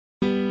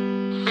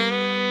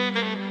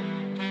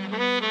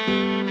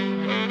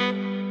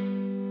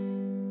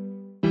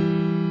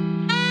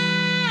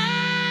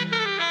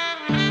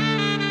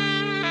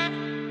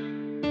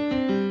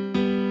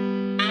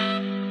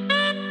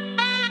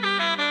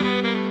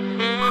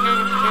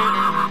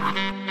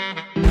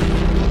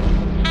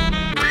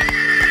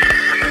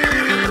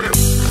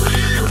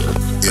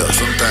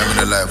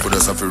life would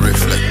just have to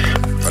reflect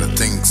on the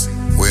things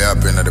way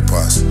happen in the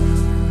past.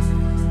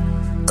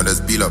 And let's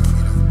build up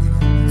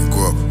and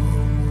grow up.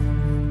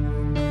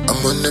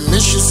 I'm on the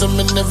mission, so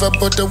me never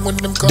bother when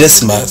them come.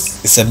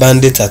 DISMAS is a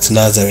bandit at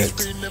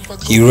Nazareth.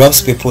 He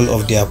robs people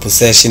of their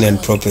possession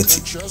and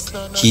property.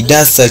 He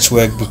does such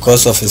work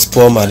because of his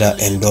poor mother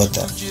and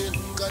daughter.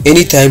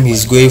 Anytime he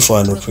is going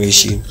for an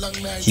operation,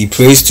 he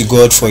prays to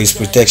God for his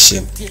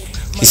protection.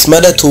 His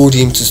mother told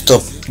him to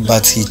stop,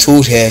 but he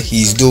told her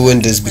he is doing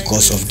this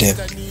because of them.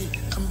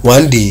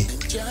 One day,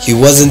 he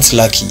wasn't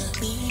lucky.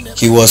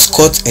 He was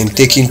caught and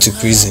taken to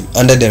prison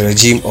under the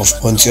regime of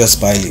Pontius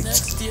Pilate.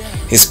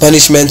 His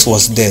punishment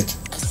was death.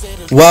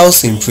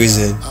 Whilst in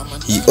prison,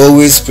 he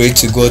always prayed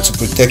to God to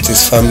protect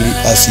his family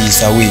as he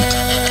is away.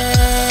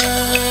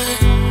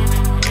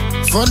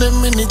 For the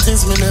many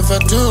things me never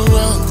do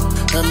wrong.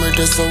 I made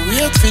us so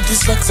weird for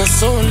this success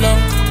so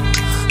long.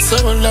 So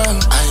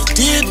long, I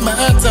did my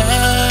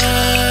time.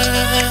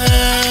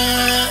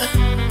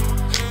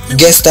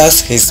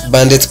 Gestas, his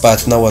bandit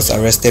partner, was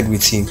arrested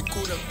with him,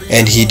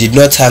 and he did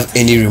not have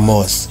any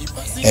remorse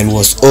and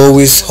was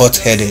always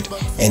hot-headed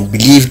and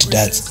believed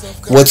that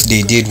what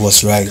they did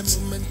was right.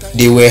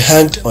 They were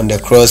hanged on the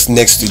cross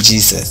next to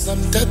Jesus.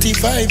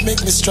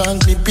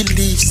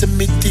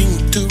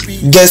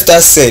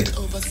 Gestas said,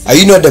 "Are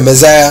you not the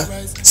Messiah?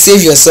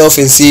 Save yourself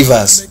and save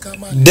us."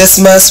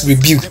 DISMAS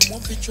rebuked,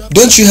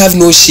 "Don't you have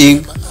no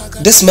shame?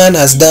 This man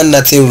has done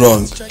nothing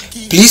wrong.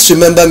 Please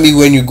remember me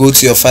when you go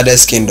to your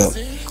Father's kingdom."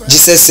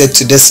 Jesus said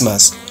to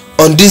DISMAS,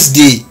 "On this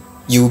day,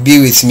 you will be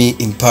with me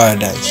in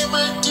paradise."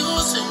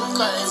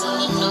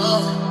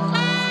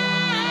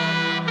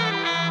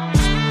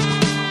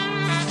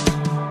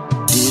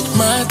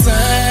 My